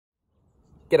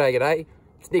G'day, g'day.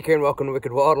 It's Nick here and welcome to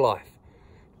Wicked Wildlife.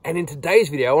 And in today's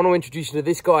video, I want to introduce you to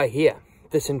this guy here,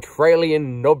 the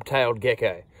Centralian knob-tailed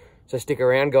gecko. So stick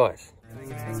around, guys.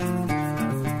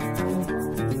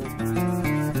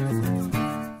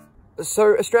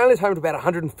 So Australia is home to about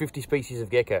 150 species of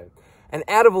gecko. And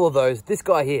out of all of those, this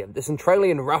guy here, the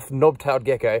Centralian rough knob-tailed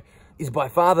gecko, is by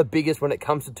far the biggest when it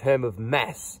comes to term of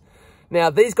mass. Now,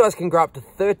 these guys can grow up to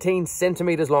 13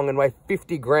 centimeters long and weigh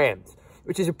 50 grams,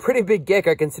 which is a pretty big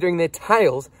gecko considering their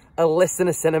tails are less than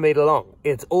a centimeter long.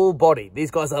 It's all body.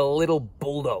 These guys are little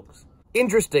bulldogs.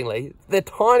 Interestingly, the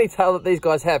tiny tail that these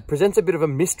guys have presents a bit of a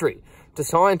mystery to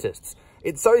scientists.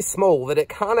 It's so small that it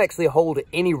can't actually hold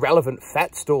any relevant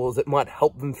fat stores that might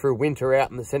help them through winter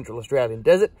out in the Central Australian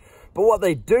desert. But what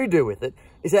they do with it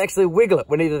is actually wiggle it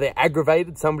when either they're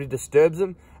aggravated, somebody disturbs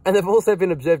them, and they've also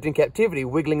been observed in captivity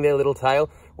wiggling their little tail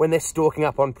when they're stalking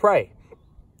up on prey.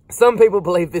 Some people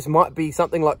believe this might be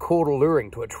something like caudal luring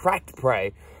to attract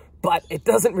prey, but it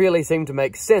doesn't really seem to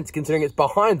make sense considering it's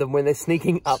behind them when they're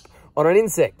sneaking up on an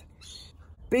insect.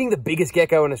 Being the biggest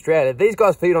gecko in Australia, these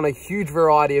guys feed on a huge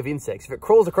variety of insects. If it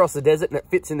crawls across the desert and it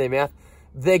fits in their mouth,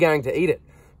 they're going to eat it.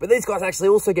 But these guys actually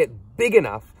also get big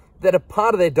enough that a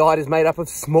part of their diet is made up of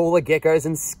smaller geckos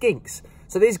and skinks.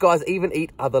 So these guys even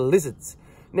eat other lizards.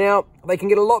 Now, they can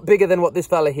get a lot bigger than what this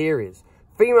fella here is.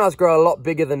 Females grow a lot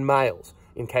bigger than males,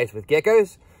 in case with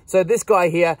geckos. So this guy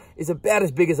here is about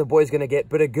as big as a boy's going to get,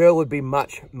 but a girl would be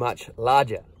much, much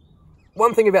larger.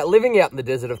 One thing about living out in the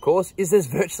desert, of course, is there's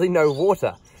virtually no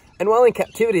water. And while in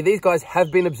captivity, these guys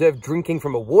have been observed drinking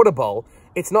from a water bowl,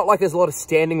 it's not like there's a lot of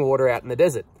standing water out in the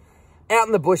desert. Out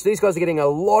in the bush, these guys are getting a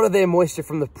lot of their moisture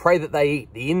from the prey that they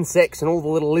eat, the insects and all the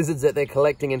little lizards that they're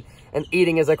collecting and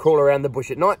eating as they crawl around the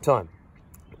bush at night time.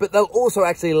 But they'll also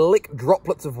actually lick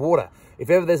droplets of water if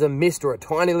ever there's a mist or a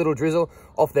tiny little drizzle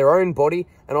off their own body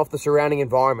and off the surrounding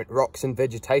environment, rocks and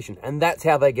vegetation, and that's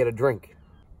how they get a drink.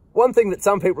 One thing that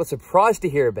some people are surprised to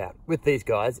hear about with these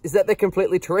guys is that they're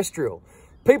completely terrestrial.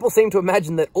 People seem to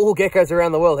imagine that all geckos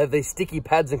around the world have these sticky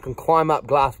pads and can climb up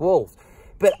glass walls.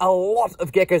 But a lot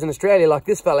of geckos in Australia, like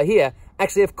this fella here,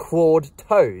 actually have clawed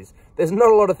toes. There's not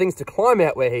a lot of things to climb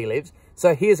out where he lives,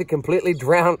 so here's a completely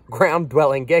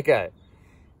ground-dwelling gecko.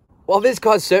 While this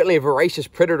guy's certainly a voracious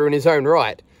predator in his own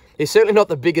right, he's certainly not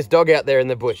the biggest dog out there in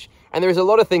the bush, and there is a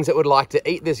lot of things that would like to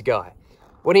eat this guy.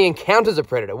 When he encounters a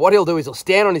predator, what he'll do is he'll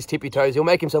stand on his tippy toes, he'll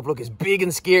make himself look as big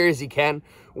and scary as he can,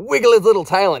 wiggle his little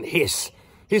tail and hiss.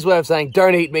 His way of saying,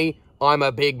 "Don't eat me, I'm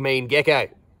a big mean gecko."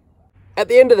 At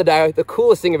the end of the day, the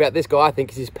coolest thing about this guy, I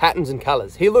think, is his patterns and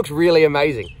colours. He looks really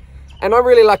amazing. And I'm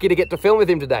really lucky to get to film with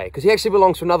him today, because he actually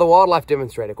belongs to another wildlife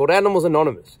demonstrator called Animals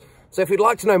Anonymous. So if you'd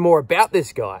like to know more about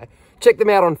this guy, check them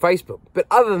out on Facebook. But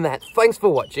other than that, thanks for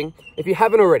watching. If you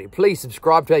haven't already, please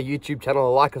subscribe to our YouTube channel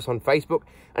or like us on Facebook.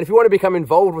 And if you want to become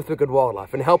involved with Wicked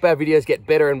Wildlife and help our videos get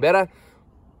better and better,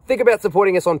 think about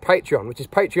supporting us on Patreon, which is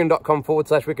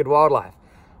patreon.com/Wicked Wildlife.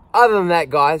 Other than that,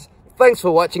 guys, thanks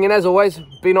for watching, and as always,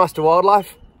 be nice to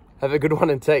wildlife. Have a good one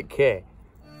and take care.